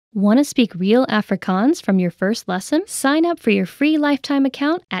Want to speak real Afrikaans from your first lesson? Sign up for your free lifetime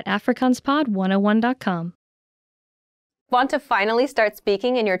account at afrikaanspod101.com. Want to finally start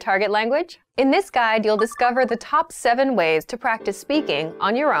speaking in your target language? In this guide, you'll discover the top 7 ways to practice speaking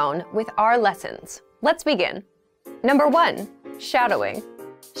on your own with our lessons. Let's begin. Number 1, shadowing.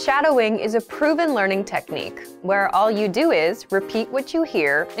 Shadowing is a proven learning technique where all you do is repeat what you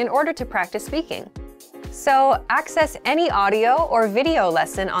hear in order to practice speaking. So access any audio or video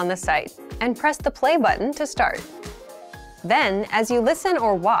lesson on the site and press the play button to start. Then, as you listen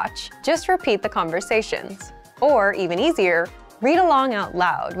or watch, just repeat the conversations. Or, even easier, read along out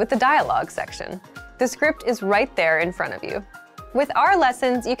loud with the dialogue section. The script is right there in front of you. With our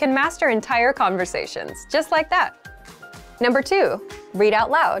lessons, you can master entire conversations, just like that. Number 2, read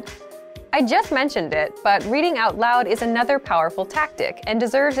out loud. I just mentioned it, but reading out loud is another powerful tactic and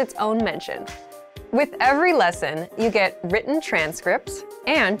deserves its own mention. With every lesson, you get written transcripts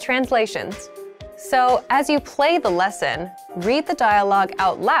and translations. So, as you play the lesson, read the dialogue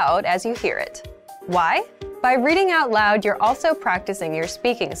out loud as you hear it. Why? By reading out loud, you're also practicing your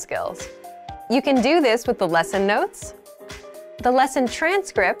speaking skills. You can do this with the lesson notes, the lesson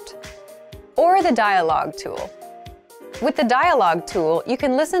transcript, or the dialogue tool. With the dialogue tool, you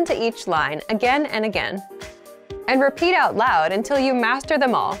can listen to each line again and again, and repeat out loud until you master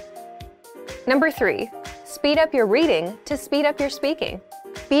them all. Number 3, speed up your reading to speed up your speaking.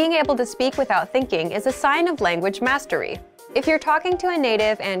 Being able to speak without thinking is a sign of language mastery. If you're talking to a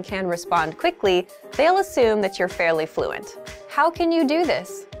native and can respond quickly, they'll assume that you're fairly fluent. How can you do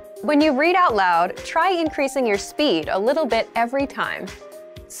this? When you read out loud, try increasing your speed a little bit every time.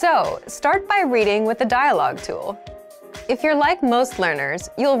 So, start by reading with the dialogue tool. If you're like most learners,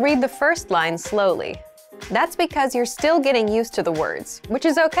 you'll read the first line slowly. That's because you're still getting used to the words, which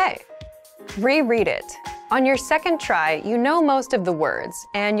is okay. Reread it. On your second try, you know most of the words,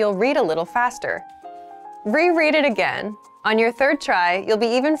 and you'll read a little faster. Reread it again. On your third try, you'll be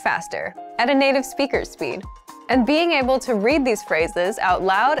even faster, at a native speaker's speed. And being able to read these phrases out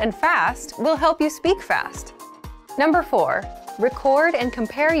loud and fast will help you speak fast. Number 4, record and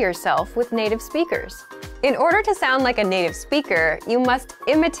compare yourself with native speakers. In order to sound like a native speaker, you must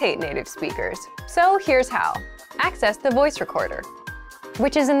imitate native speakers. So here's how. Access the voice recorder,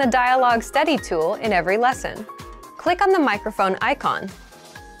 which is in the Dialogue Study tool in every lesson. Click on the microphone icon.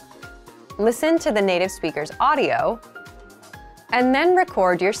 Listen to the native speaker's audio, and then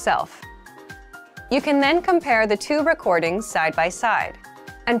record yourself. You can then compare the 2 recordings side by side,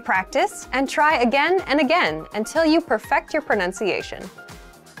 and practice and try again and again until you perfect your pronunciation.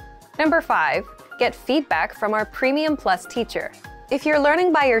 Number 5, get feedback from our Premium Plus teacher. If you're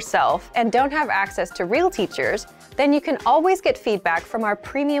learning by yourself and don't have access to real teachers, then you can always get feedback from our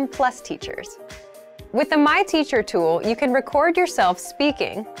Premium Plus teachers. With the My Teacher tool, you can record yourself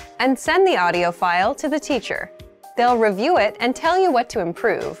speaking and send the audio file to the teacher. They'll review it and tell you what to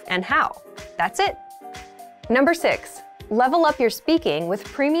improve and how. That's it. Number 6, level up your speaking with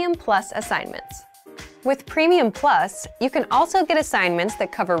Premium Plus assignments. With Premium Plus, you can also get assignments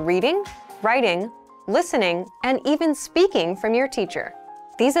that cover reading, writing, listening, and even speaking from your teacher.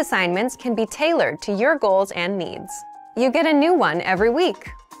 These assignments can be tailored to your goals and needs. You get a new one every week,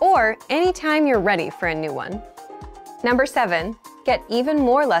 or anytime you're ready for a new one. Number 7, get even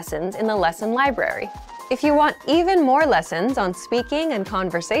more lessons in the lesson library. If you want even more lessons on speaking and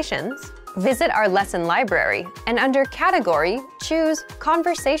conversations, visit our lesson library and under Category, choose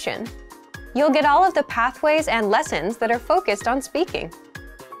Conversation. You'll get all of the pathways and lessons that are focused on speaking.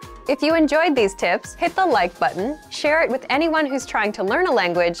 If you enjoyed these tips, hit the like button, share it with anyone who's trying to learn a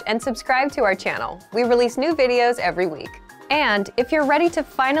language, and subscribe to our channel. We release new videos every week. And if you're ready to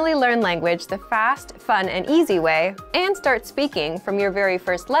finally learn language the fast, fun, and easy way, and start speaking from your very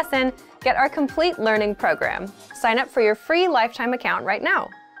first lesson, get our complete learning program. Sign up for your free lifetime account right now.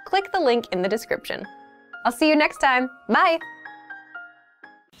 Click the link in the description. I'll see you next time. Bye!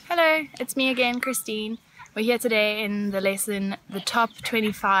 Hello, it's me again, Christine. We're here today in the lesson, the top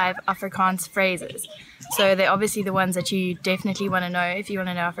 25 Afrikaans phrases. So they're obviously the ones that you definitely want to know if you want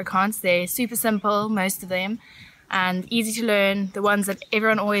to know Afrikaans. They're super simple, most of them, and easy to learn. The ones that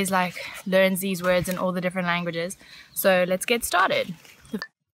everyone always learns these words in all the different languages. So let's get started.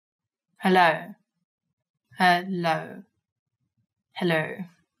 Hello. Hello. Hello.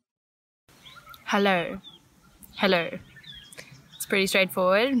 Hello. Hello. Pretty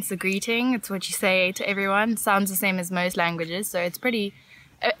straightforward. It's a greeting. It's what you say to everyone. It sounds the same as most languages, so it's pretty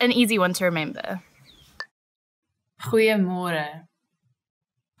an easy one to remember. Goeiemôre.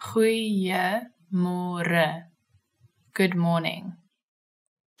 Goeiemôre. Good morning.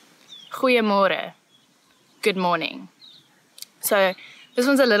 Goeiemôre. Good morning. So This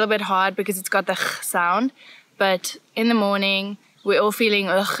one's a little bit hard because it's got the ch sound, but in the morning, we're all feeling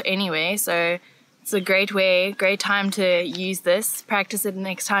ugh anyway, so it's a great time to use this. Practice it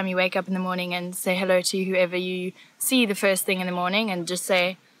next time you wake up in the morning and say hello to whoever you see the first thing in the morning and just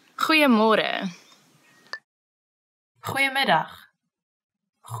say, Goeiemorgen. Goeiemiddag.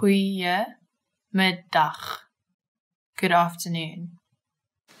 Goeiemiddag. Good afternoon.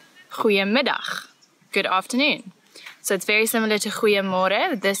 Goeiemiddag. Good afternoon. So it's very similar to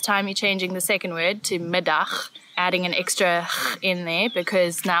goeiemorgen. This time you're changing the second word to middag, adding an extra in there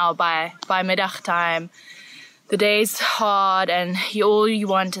because now by middag time, the day's hard and all you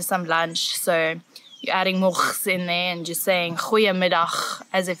want is some lunch. So you're adding mochs in there and just saying goeiemiddag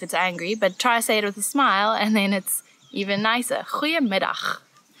as if it's angry, but try to say it with a smile and then it's even nicer. Goeiemiddag.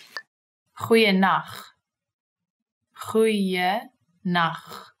 Goeienacht.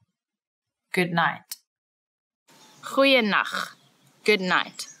 Goeienacht. Good night. Goeienacht. Good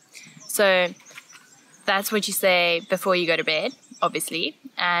night. So that's what you say before you go to bed, obviously.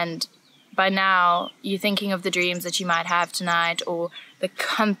 And by now, you're thinking of the dreams that you might have tonight or the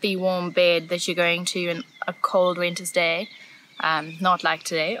comfy warm bed that you're going to in a cold winter's day. Not like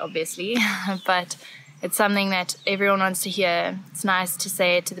today, obviously, but it's something that everyone wants to hear. It's nice to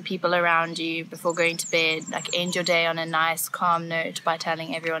say it to the people around you before going to bed, like end your day on a nice, calm note by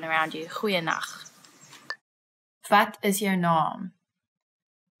telling everyone around you, Goeienacht. Wat is jou naam?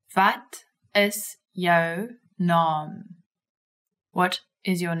 Wat is jou naam? What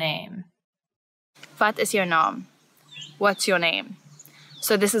is your name? Wat is jou naam? What's your name?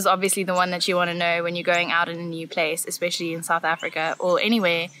 So this is obviously the one that you want to know when you're going out in a new place, especially in South Africa or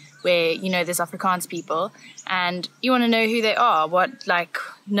anywhere where you know there's Afrikaans people and you want to know who they are,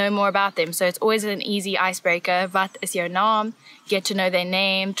 know more about them. So it's always an easy icebreaker. Wat is jou naam? Get to know their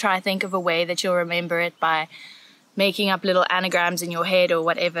name. Try to think of a way that you'll remember it by making up little anagrams in your head or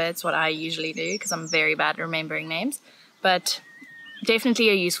whatever. It's what I usually do because I'm very bad at remembering names. But definitely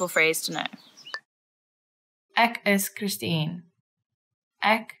a useful phrase to know. Ek is Christine.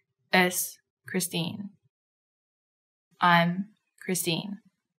 Ek is Christine. I'm Christine.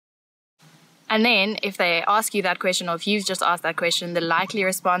 And then if they ask you that question or if you've just asked that question, the likely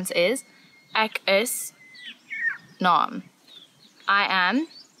response is Ek is naam. I am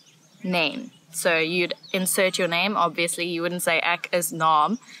name. So you'd insert your name. Obviously, you wouldn't say Ek is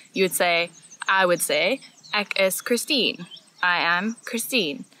naam. You would say, I would say, Ek is Christine. I am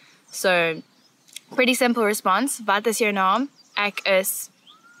Christine. So pretty simple response. Wat is jou naam? Ek is,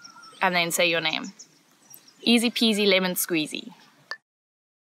 and then say your name. Easy peasy lemon squeezy.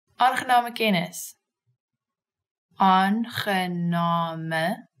 Aangename kennis.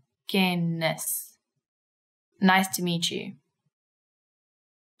 Aangename kennis. Nice to meet you.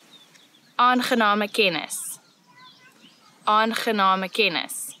 Aangename kennis. Aangename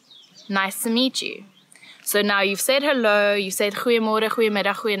kennis. Nice to meet you. So now you've said hello, you've said goeiemorgen,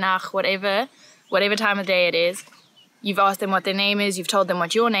 goeiemiddag, goeienacht, whatever time of day it is. You've asked them what their name is, you've told them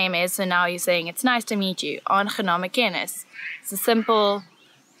what your name is, so now you're saying it's nice to meet you. Aangename kennis. It's a simple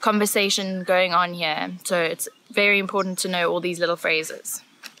conversation going on here, so it's very important to know all these little phrases.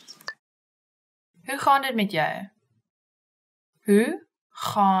 Hoe gaan dit met jou? Hoe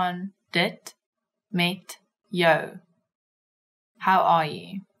gaan dit met jou? How are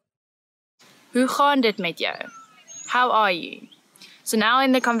you? Hoe gaan dit met jou? How are you? So now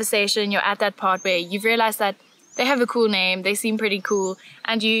in the conversation, you're at that part where you've realized that they have a cool name, they seem pretty cool,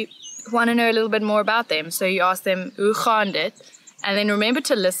 and you want to know a little bit more about them. So you ask them, hoe gaan dit? And then remember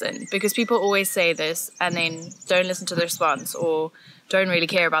to listen, because people always say this and then don't listen to the response or don't really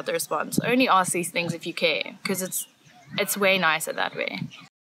care about the response. Only ask these things if you care, because it's way nicer that way.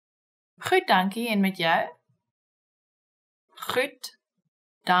 Goed, dankie, en met jou? Goed,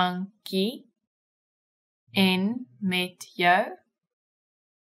 dankie, en met jou?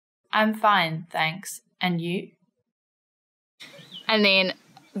 I'm fine, thanks. And you? And then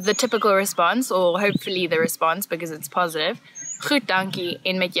the typical response, or hopefully the response because it's positive, goed, dankie,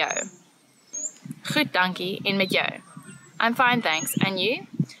 en met jou? Goed, dankie, en met jou? I'm fine, thanks. And you?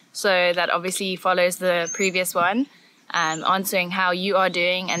 So that obviously follows the previous one, answering how you are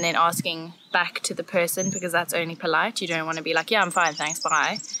doing and then asking back to the person because that's only polite. You don't want to be like, yeah, I'm fine, thanks,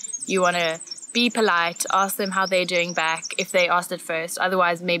 bye. You want to be polite, ask them how they're doing back if they asked it first.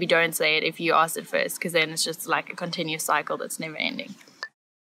 Otherwise, maybe don't say it if you asked it first because then it's just like a continuous cycle that's never ending.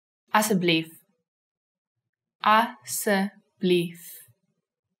 Asseblief. Asseblief.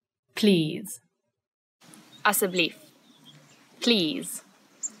 Please. Asseblief. Please.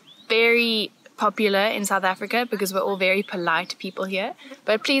 Very popular in South Africa because we're all very polite people here.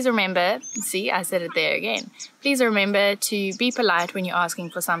 But please remember, see, I said it there again. Please remember to be polite when you're asking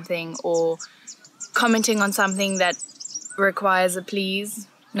for something or commenting on something that requires a please.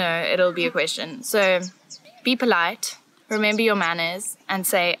 No, it'll be a question. So be polite, remember your manners, and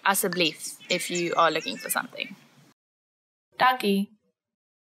say asseblief if you are looking for something. Dankie.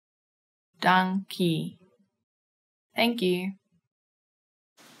 Dankie. Thank you.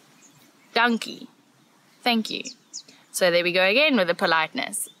 Dankie. Thank you. So there we go again with the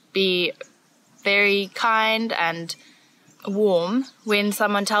politeness. Be very kind and warm when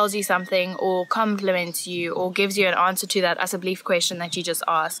someone tells you something or compliments you or gives you an answer to that asseblief question that you just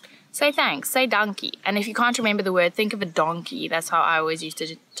asked. Say thanks, say dankie. And if you can't remember the word, think of a donkey. That's how I always used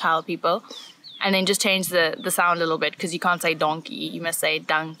to tell people. And then just change the sound a little bit because you can't say donkey, you must say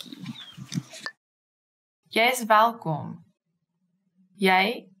dankie. Jy is welkom.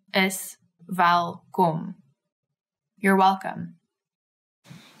 Jy is welkom. You're welcome.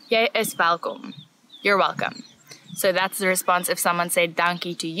 Jy is welkom. You're welcome. So that's the response. If someone said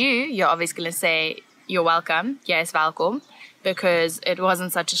dankie to you, you're obviously going to say you're welcome. Jy is welkom. Because it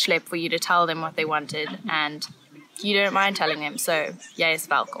wasn't such a schlep for you to tell them what they wanted and you don't mind telling them. So jy is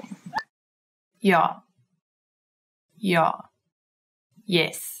welkom. Ja. Ja.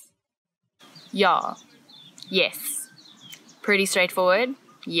 Yes. Ja. Yes. Pretty straightforward.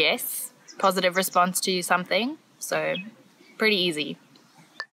 Yes. Positive response to something. So pretty easy.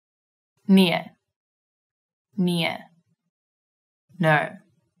 Nee. Nee. No.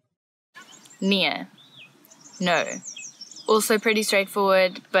 Nee. No. Also pretty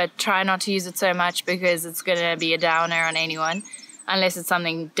straightforward, but try not to use it so much because it's going to be a downer on anyone. Unless it's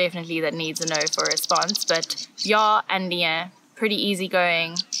something definitely that needs a no for a response. But ja and nee, pretty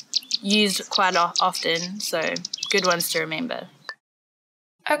easygoing. Used quite often, so good ones to remember.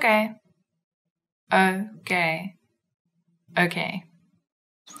 Okay. Okay. Okay.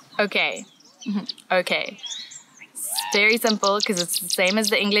 Okay. Okay. It's very simple because it's the same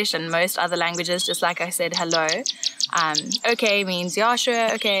as the English and most other languages, just like I said, hello. Okay means, yeah,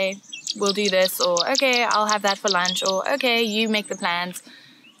 sure, okay, we'll do this, or okay, I'll have that for lunch, or okay, you make the plans.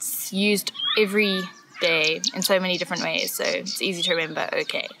 It's used every day in so many different ways, so it's easy to remember,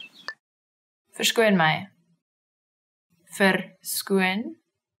 okay. Verskoon my. Verskoon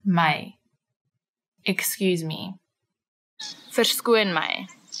my. Excuse me. Verskoon my.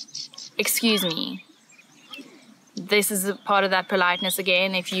 Excuse me. This is a part of that politeness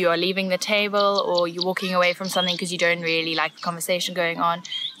again. If you are leaving the table or you're walking away from something because you don't really like the conversation going on,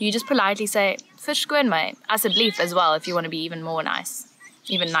 you just politely say, verskoon my, asseblief as well if you want to be even more nice,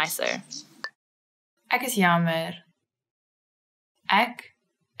 even nicer. Ek is jammer. Ek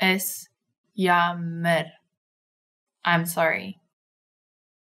is jammer. I'm sorry.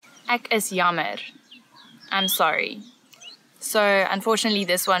 Ek is jammer. I'm sorry. So unfortunately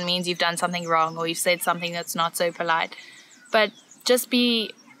this one means you've done something wrong or you've said something that's not so polite. But just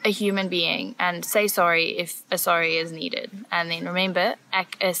be a human being and say sorry if a sorry is needed. And then remember,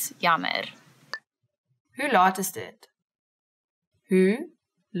 ek is jammer. Hoe laat is dit? Hoe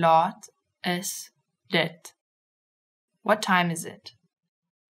laat is dit? What time is it?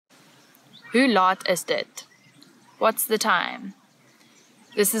 Hoe laat is dit? What's the time?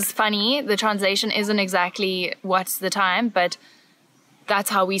 This is funny. The translation isn't exactly what's the time, but that's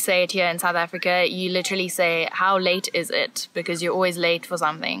how we say it here in South Africa. You literally say, how late is it? Because you're always late for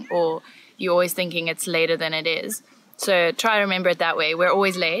something, or you're always thinking it's later than it is. So try to remember it that way. We're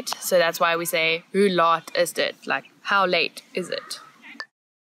always late, so that's why we say, hoe laat is dit? Like, how late is it?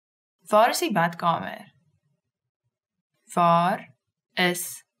 Waar is die badkamer? Waar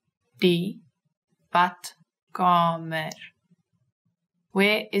is die badkamer?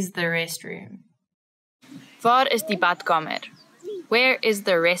 Where is the restroom? Waar is die badkamer? Where is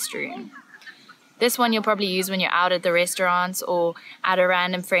the restroom? This one you'll probably use when you're out at the restaurants or at a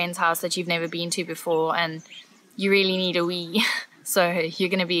random friend's house that you've never been to before and you really need a wee. So you're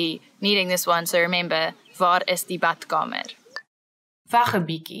going to be needing this one. So remember, waar is die badkamer? Wag 'n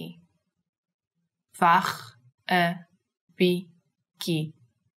bietjie. Wag 'n bietjie.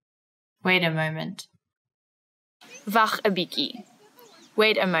 Wait a moment. Wag 'n bietjie.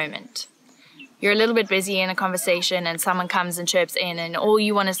 Wait a moment. You're a little bit busy in a conversation and someone comes and chirps in and all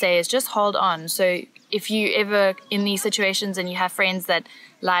you want to say is just hold on. So if you ever in these situations and you have friends that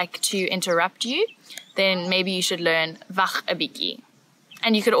like to interrupt you, then maybe you should learn wag 'n bietjie.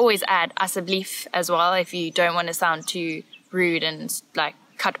 And you could always add asseblief as well if you don't want to sound too rude and like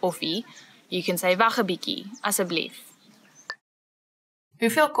cut offy. You can say wag 'n bietjie, asseblief.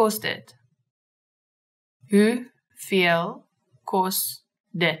 Hoeveel kos dit? Hoeveel kos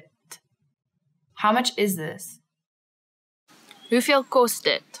dit? How much is this? Hoeveel kost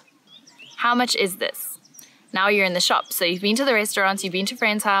dit? How much is this? Now you're in the shops. So you've been to the restaurants, you've been to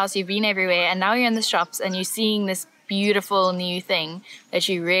friends' house, you've been everywhere, and now you're in the shops and you're seeing this beautiful new thing that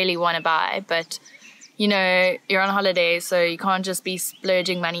you really want to buy, but you know, you're on holiday, so you can't just be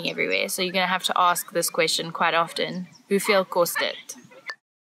splurging money everywhere. So you're going to have to ask this question quite often. Hoeveel kost dit?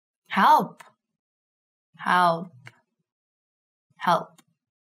 Help. Help. Help.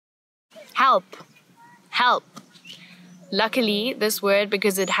 Help. Help. Luckily, this word,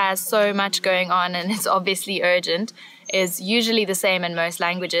 because it has so much going on and it's obviously urgent, is usually the same in most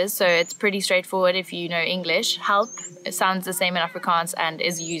languages, so it's pretty straightforward if you know English. Help, it sounds the same in Afrikaans and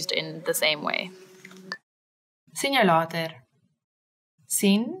is used in the same way. Sien jou later.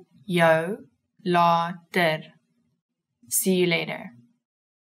 Sien jou later. See you later.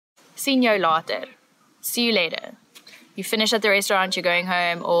 Sien jou later. See you later. You finish at the restaurant, you're going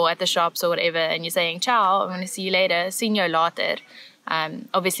home, or at the shops or whatever, and you're saying, ciao, I'm going to see you later. Sien jou later.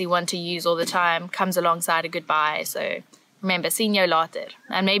 Obviously one to use all the time, comes alongside a goodbye, so remember, sien jou later.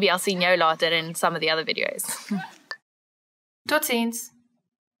 And maybe I'll sien jou later in some of the other videos. Tot ziens.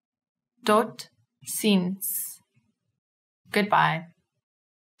 Tot ziens. Goodbye.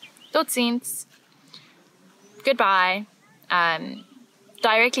 Tot ziens. Goodbye.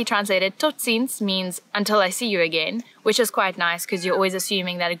 Directly translated, tot ziens means until I see you again, which is quite nice because you're always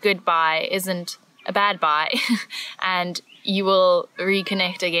assuming that a goodbye isn't a bad bye and you will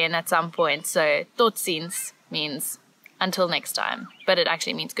reconnect again at some point. So tot ziens means until next time, but it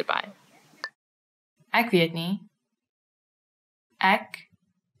actually means goodbye. Ek weet nie. Ek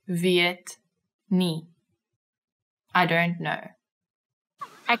weet nie. I don't know.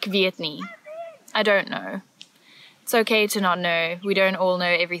 Ek weet nie. I don't know. It's okay to not know. We don't all know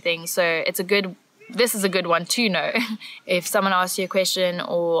everything, so this is a good one to know. If someone asks you a question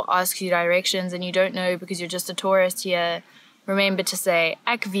or asks you directions and you don't know because you're just a tourist here, remember to say,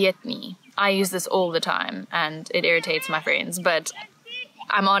 ek weet nie. I use this all the time and it irritates my friends, but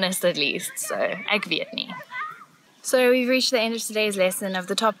I'm honest at least, so ek weet nie. So we've reached the end of today's lesson of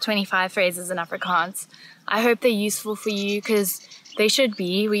the top 25 phrases in Afrikaans. I hope they're useful for you because they should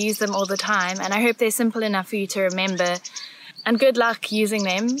be. We use them all the time, and I hope they're simple enough for you to remember. And good luck using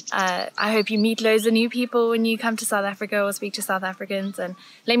them. I hope you meet loads of new people when you come to South Africa or speak to South Africans, and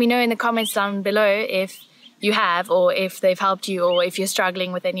let me know in the comments down below if you have, or if they've helped you, or if you're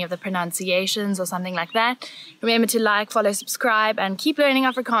struggling with any of the pronunciations or something like that. Remember to like, follow, subscribe, and keep learning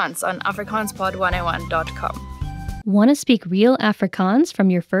Afrikaans on afrikaanspod101.com. Want to speak real Afrikaans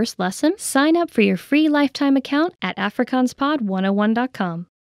from your first lesson? Sign up for your free lifetime account at afrikaanspod101.com.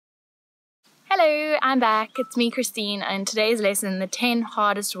 Hello, I'm back. It's me, Christine, and today's lesson, the 10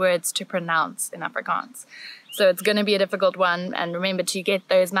 hardest words to pronounce in Afrikaans. So it's going to be a difficult one, and remember to get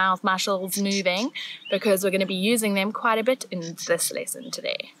those mouth muscles moving because we're going to be using them quite a bit in this lesson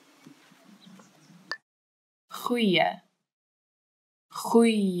today. Goeie.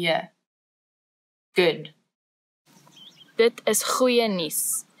 Goeie. Good. Dit is goeie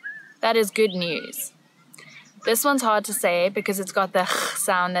nuus. That is good news. This one's hard to say because it's got the ch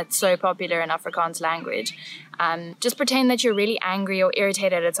sound that's so popular in Afrikaans language. Just pretend that you're really angry or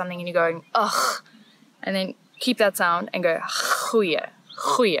irritated at something and you're going, ugh, and then keep that sound and go, goeie,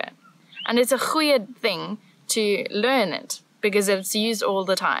 goeie. And it's a goeie thing to learn it because it's used all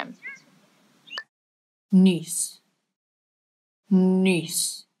the time. Nuus.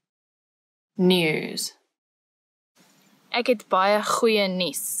 Nuus. News. Ek het baie goeie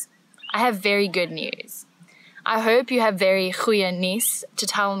nuus. I have very good news. I hope you have very goeie nuus to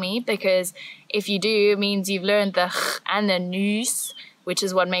tell me because if you do, it means you've learned the ch and the nuus, which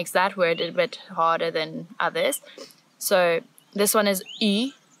is what makes that word a bit harder than others. So this one is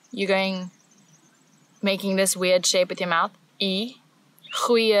u. You're making this weird shape with your mouth. U.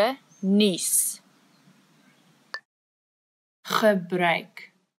 Goeie nuus.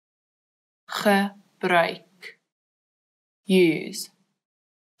 Gebruik. Gebruik. Use.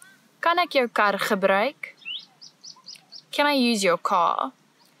 Kan ek jou kar gebruik? Can I use your car?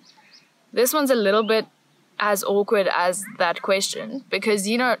 This one's a little bit as awkward as that question because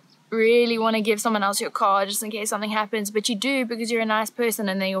you don't really want to give someone else your car just in case something happens, but you do because you're a nice person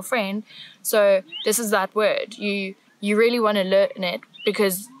and they're your friend. So this is that word. You really want to learn it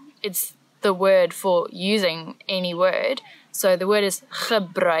because it's the word for using any word. So the word is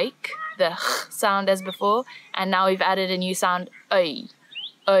gebruik, the ch sound as before, and now we've added a new sound, ui,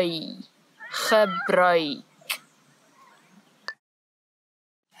 ui, gebruik.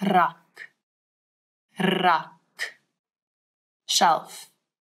 Rak. Rak. Shelf.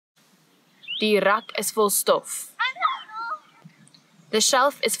 Die rak is vol stof. The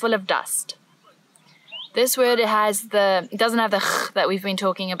shelf is full of dust. This word it doesn't have the ch that we've been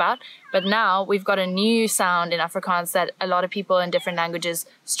talking about, but now we've got a new sound in Afrikaans that a lot of people in different languages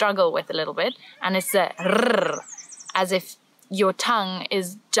struggle with a little bit, and it's the rrr, as if your tongue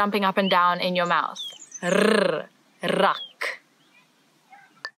is jumping up and down in your mouth. Rrr, rak.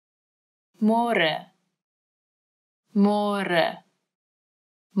 Môre, môre,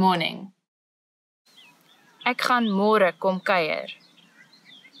 morning. Ek gaan môre kom kuier.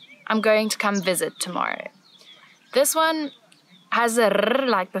 I'm going to come visit tomorrow. This one has a r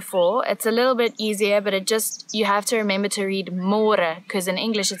like before. It's a little bit easier, but you have to remember to read môre, because in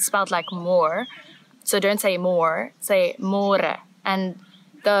English it's spelled like more. So don't say more, say môre. And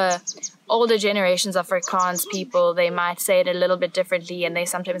the older generations of Afrikaans people, they might say it a little bit differently, and they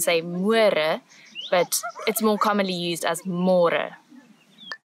sometimes say môre, but it's more commonly used as môre.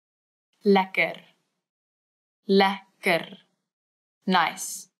 Lekker. Lekker.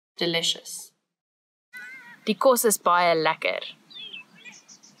 Nice. Delicious. Die kos is baie lekker.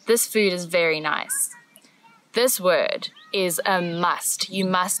 This food is very nice. This word is a must. You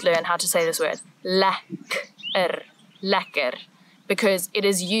must learn how to say this word. Lekker. Lekker. Because it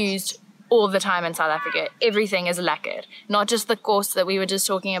is used all the time in South Africa. Everything is lekker. Not just the kos that we were just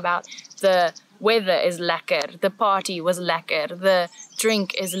talking about. The weather is lekker. The party was lekker. The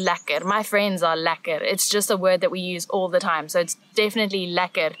drink is lekker. My friends are lekker. It's just a word that we use all the time. So it's definitely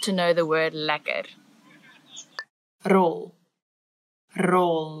lekker to know the word lekker. Rol.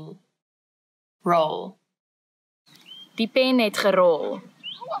 Rol. Roll. Die pen het gerol.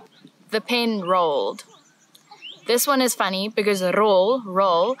 The pen rolled. This one is funny because roll,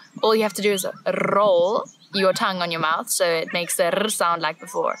 all you have to do is roll your tongue on your mouth, so it makes the r sound like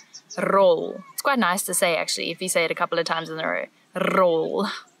before. Roll. It's quite nice to say, actually, if you say it a couple of times in a row. Roll.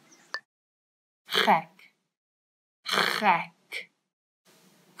 Gek. Gek.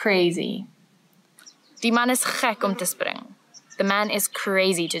 Crazy. Die man is gek om te spring. The man is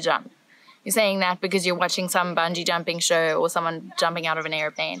crazy to jump. You're saying that because you're watching some bungee jumping show or someone jumping out of an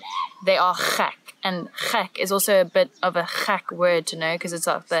airplane. They are gek. And gek is also a bit of a gek word to know because it's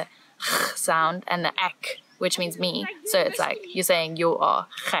of the ch sound and the ek, which means me. So it's like you're saying you are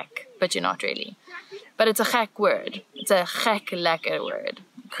gek, but you're not really. But it's a gek word. It's a gek lekker word.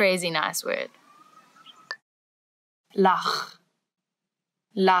 Crazy nice word. Lach.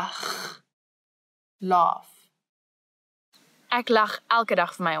 Lach. Laugh. Ek lach elke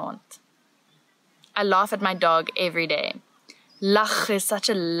dag vir my hond. I laugh at my dog every day. Lach is such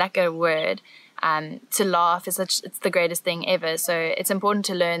a lekker word. To laugh is it's the greatest thing ever. So it's important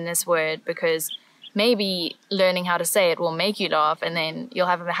to learn this word because maybe learning how to say it will make you laugh and then you'll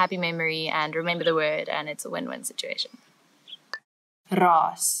have a happy memory and remember the word and it's a win-win situation.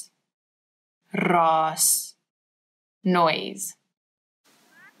 Raas. Raas. Noise.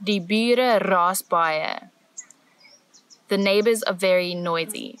 Die bure raas baie. The neighbors are very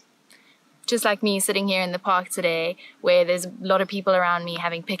noisy. Just like me sitting here in the park today where there's a lot of people around me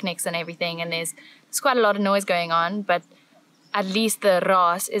having picnics and everything and there's quite a lot of noise going on, but at least the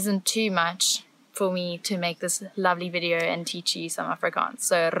raas isn't too much for me to make this lovely video and teach you some Afrikaans.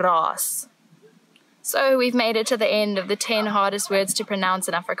 So raas. So we've made it to the end of the 10 hardest words to pronounce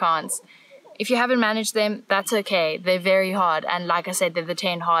in Afrikaans. If you haven't managed them, that's okay. They're very hard and like I said, they're the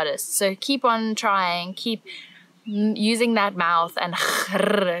 10 hardest. So keep on trying, keep using that mouth and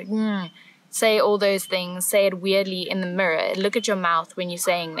say all those things, say it weirdly in the mirror. Look at your mouth when you're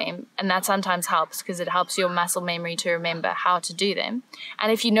saying them, and that sometimes helps because it helps your muscle memory to remember how to do them.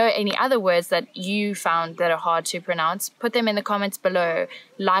 And if you know any other words that you found that are hard to pronounce, put them in the comments below.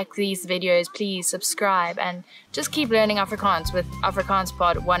 Like these videos, please subscribe, and just keep learning Afrikaans with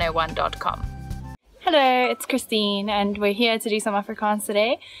afrikaanspod101.com. Hello, it's Christine, and we're here to do some Afrikaans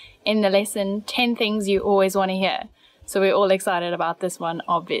today in the lesson 10 things you always want to hear. So we're all excited about this one,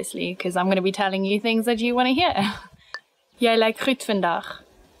 obviously, because I'm going to be telling you things that you want to hear. Jy lyk goed vandag.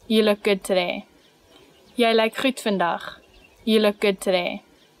 You look good today. Jy lyk goed vandag. You look good today.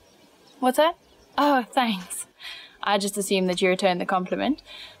 What's that? Oh, thanks. I just assume that you return the compliment.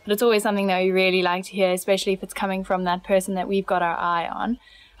 But it's always something that we really like to hear, especially if it's coming from that person that we've got our eye on.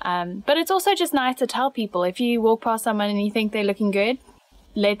 But it's also just nice to tell people. If you walk past someone and you think they're looking good,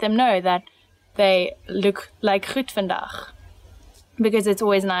 let them know that they look like goed vandag, because it's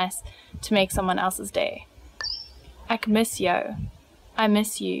always nice to make someone else's day. Ek mis jou. I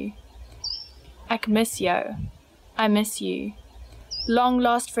miss you. Ek mis jou. I miss you. Long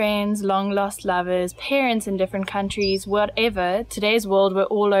lost friends, long lost lovers, parents in different countries, whatever. Today's world, we're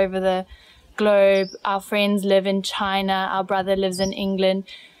all over the globe. Our friends live in China. Our brother lives in England.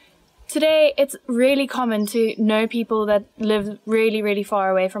 Today, it's really common to know people that live really, really far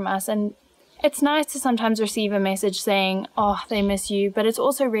away from us, and It's nice to sometimes receive a message saying, oh, they miss you, but it's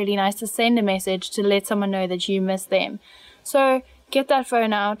also really nice to send a message to let someone know that you miss them. So get that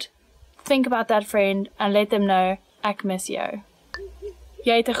phone out, think about that friend, and let them know, ek mis jou.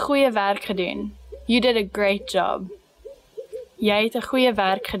 Jy het 'n goeie werk gedoen. You did a great job. Jy het 'n goeie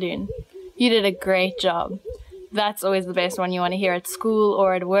werk gedoen. You did a great job. That's always the best one you want to hear at school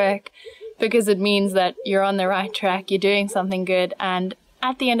or at work, because it means that you're on the right track, you're doing something good, and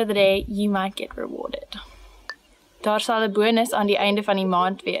at the end of the day, you might get rewarded. Daar sal 'n bonus aan die einde van die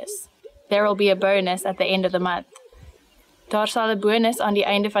maand wees. There will be a bonus at the end of the month. Daar sal 'n bonus aan die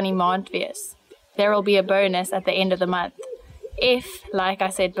einde van die maand wees. There will be a bonus at the end of the month. If, like I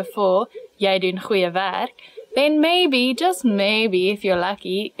said before, jy doen goeie werk, then maybe, just maybe, if you're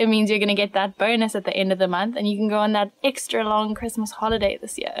lucky, it means you're going to get that bonus at the end of the month and you can go on that extra long Christmas holiday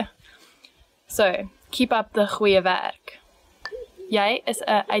this year. So, keep up the goeie werk. Jy is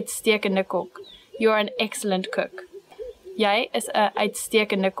 'n uitstekende kok. You're an excellent cook. Jy is 'n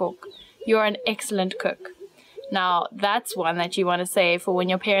uitstekende kok. You're an excellent cook. Now, that's one that you want to say for when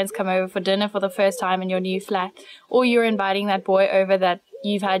your parents come over for dinner for the first time in your new flat, or you're inviting that boy over that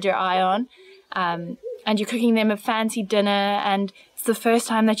you've had your eye on, and you're cooking them a fancy dinner, and it's the first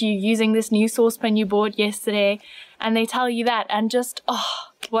time that you're using this new saucepan you bought yesterday, and they tell you that, and just, oh,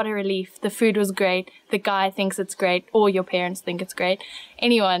 what a relief. The food was great, the guy thinks it's great, or your parents think it's great.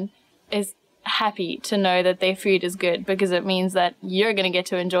 Anyone is happy to know that their food is good, because it means that you're going to get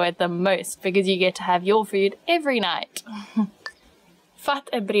to enjoy it the most, because you get to have your food every night. Vat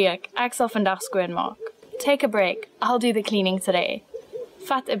 'n breek, ek sal vandag skoonmaak. Take a break, I'll do the cleaning today.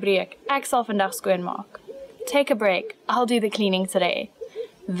 Vat 'n breek, ek sal vandag skoonmaak. Take a break, I'll do the cleaning today.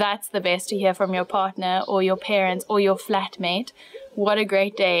 That's the best to hear from your partner or your parents or your flatmate. What a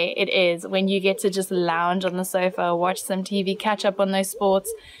great day it is when you get to just lounge on the sofa, watch some TV, catch up on those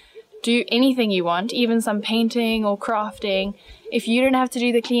sports, do anything you want, even some painting or crafting. If you don't have to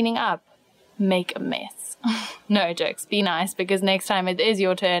do the cleaning up, make a mess. No jokes, be nice, because next time it is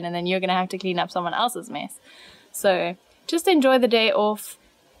your turn and then you're going to have to clean up someone else's mess. So just enjoy the day off.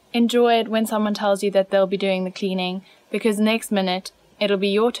 Enjoy it when someone tells you that they'll be doing the cleaning, because next minute it'll be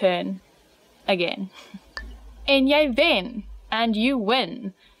your turn again. En jy wen, and you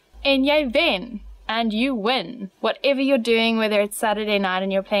win. En jy wen, and you win. Whatever you're doing, whether it's Saturday night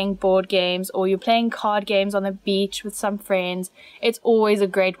and you're playing board games or you're playing card games on the beach with some friends, it's always a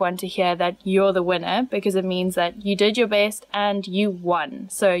great one to hear that you're the winner, because it means that you did your best and you won.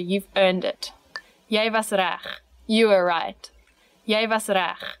 So you've earned it. Jy was reg. You were right. Jy was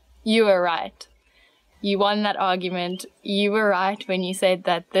reg. You were right. You won that argument. You were right when you said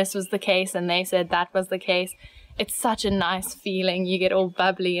that this was the case and they said that was the case. It's such a nice feeling. You get all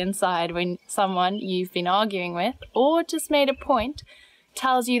bubbly inside when someone you've been arguing with or just made a point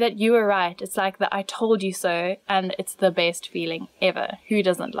tells you that you were right. It's like the I told you so, and it's the best feeling ever. Who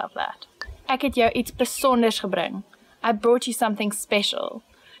doesn't love that? Ek het jou iets besonders gebring. I brought you something special.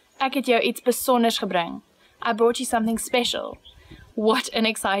 Ek het jou iets besonders gebring. I brought you something special. What an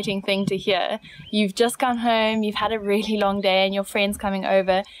exciting thing to hear. You've just come home, you've had a really long day and your friend's coming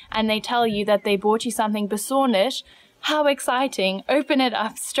over and they tell you that they bought you something besonders. How exciting. Open it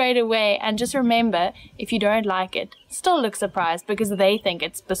up straight away and just remember, if you don't like it, still look surprised because they think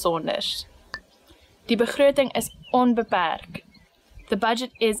it's besonders. Die begroting is onbeperk. The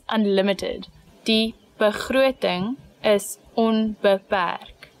budget is unlimited. Die begroting is onbeperk.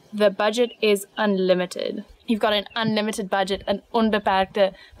 The budget is unlimited. You've got an unlimited budget, an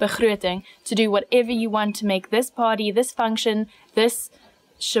onbeperkte begroting, to do whatever you want to make this party, this function, this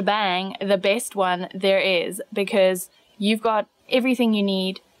shebang the best one there is, because you've got everything you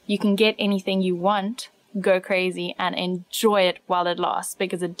need. You can get anything you want. Go crazy and enjoy it while it lasts,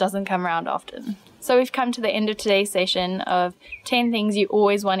 because it doesn't come around often. So we've come to the end of today's session of 10 things you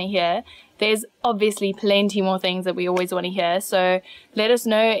always want to hear. There's obviously plenty more things that we always want to hear, so let us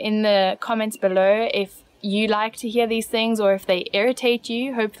know in the comments below if you like to hear these things or if they irritate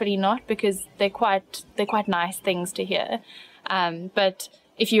you. Hopefully not, because they're quite nice things to hear. But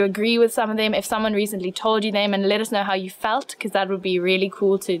if you agree with some of them, if someone recently told you them, and let us know how you felt, because that would be really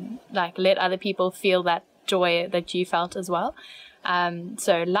cool to let other people feel that joy that you felt as well.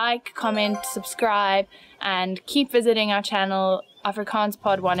 So like, comment, subscribe, and keep visiting our channel,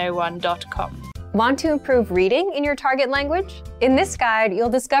 afrikaanspod101.com. Want to improve reading in your target language? In this guide, you'll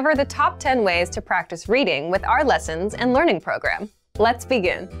discover the top 10 ways to practice reading with our lessons and learning program. Let's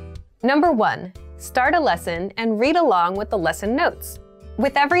begin. Number 1, start a lesson and read along with the lesson notes.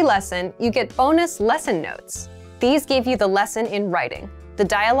 With every lesson, you get bonus lesson notes. These give you the lesson in writing, the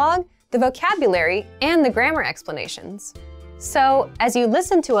dialogue, the vocabulary, and the grammar explanations. So, as you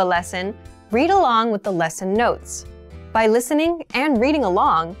listen to a lesson, Read along with the lesson notes. By listening and reading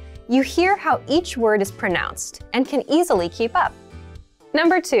along, you hear how each word is pronounced and can easily keep up.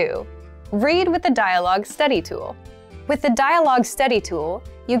 Number 2, read with the Dialogue Study Tool. With the Dialogue Study Tool,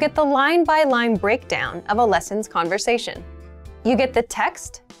 you get the line-by-line breakdown of a lesson's conversation. You get the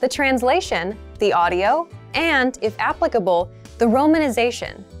text, the translation, the audio, and, if applicable, the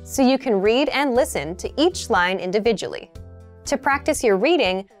romanization, so you can read and listen to each line individually. To practice your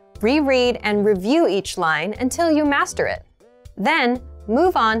reading, reread and review each line until you master it. Then,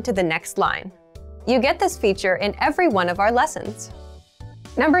 move on to the next line. You get this feature in every one of our lessons.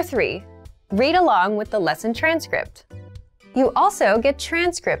 Number 3, read along with the lesson transcript. You also get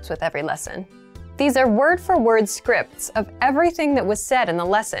transcripts with every lesson. These are word-for-word scripts of everything that was said in the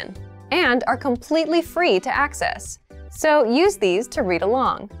lesson and are completely free to access, so use these to read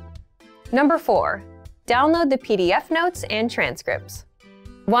along. Number 4, download the PDF notes and transcripts.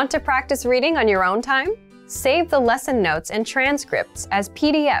 Want to practice reading on your own time? Save the lesson notes and transcripts as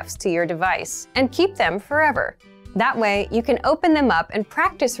PDFs to your device and keep them forever. That way, you can open them up and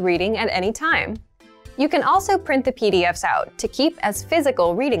practice reading at any time. You can also print the PDFs out to keep as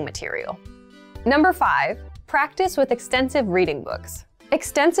physical reading material. Number 5, practice with extensive reading books.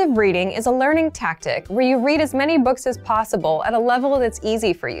 Extensive reading is a learning tactic where you read as many books as possible at a level that's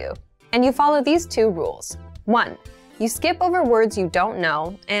easy for you, and you follow these 2 rules. 1, you skip over words you don't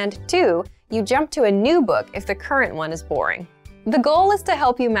know, and 2, you jump to a new book if the current one is boring. The goal is to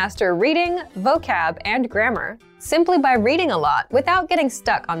help you master reading, vocab, and grammar simply by reading a lot without getting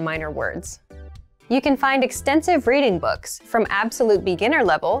stuck on minor words. You can find extensive reading books from absolute beginner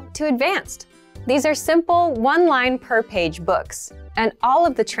level to advanced. These are simple, one-line per page books, and all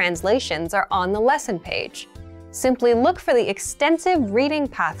of the translations are on the lesson page. Simply look for the extensive reading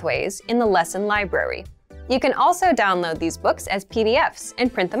pathways in the lesson library. You can also download these books as PDFs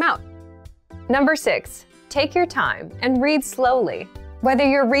and print them out. Number 6, take your time and read slowly. Whether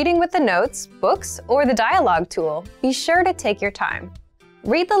you're reading with the notes, books, or the dialogue tool, be sure to take your time.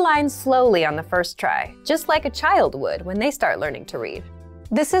 Read the lines slowly on the first try, just like a child would when they start learning to read.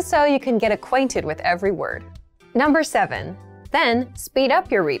 This is so you can get acquainted with every word. Number 7, then speed up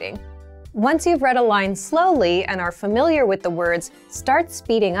your reading. Once you've read a line slowly and are familiar with the words, start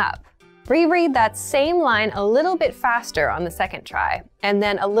speeding up. Reread that same line a little bit faster on the second try, and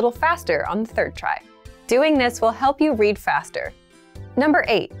then a little faster on the third try. Doing this will help you read faster. Number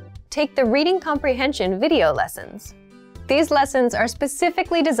 8, take the reading comprehension video lessons. These lessons are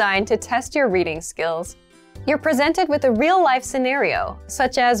specifically designed to test your reading skills. You're presented with a real-life scenario,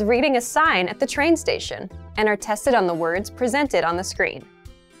 such as reading a sign at the train station, and are tested on the words presented on the screen.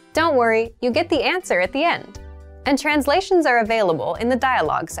 Don't worry, you get the answer at the end. And translations are available in the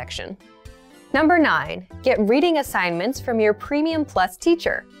dialogue section. Number 9, get reading assignments from your Premium Plus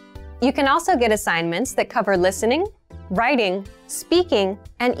teacher. You can also get assignments that cover listening, writing, speaking,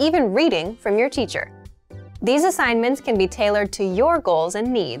 and even reading from your teacher. These assignments can be tailored to your goals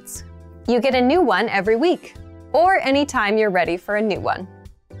and needs. You get a new one every week, or anytime you're ready for a new one.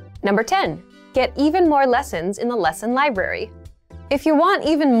 Number 10, get even more lessons in the lesson library. If you want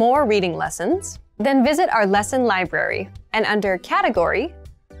even more reading lessons, then visit our lesson library and under Category,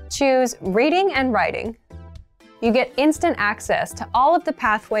 choose Reading and Writing. You get instant access to all of the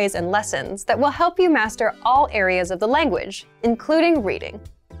pathways and lessons that will help you master all areas of the language, including reading.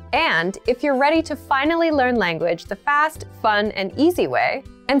 And if you're ready to finally learn language the fast, fun, and easy way,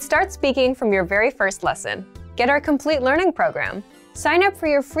 and start speaking from your very first lesson, get our complete learning program. Sign up for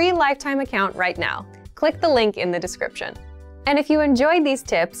your free lifetime account right now. Click the link in the description. And if you enjoyed these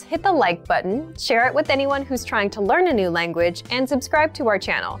tips, hit the like button, share it with anyone who's trying to learn a new language, and subscribe to our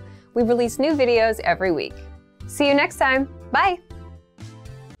channel. We release new videos every week. See you next time. Bye!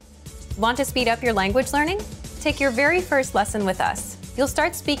 Want to speed up your language learning? Take your very first lesson with us. You'll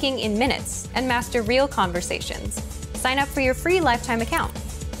start speaking in minutes and master real conversations. Sign up for your free lifetime account.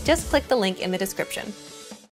 Just click the link in the description.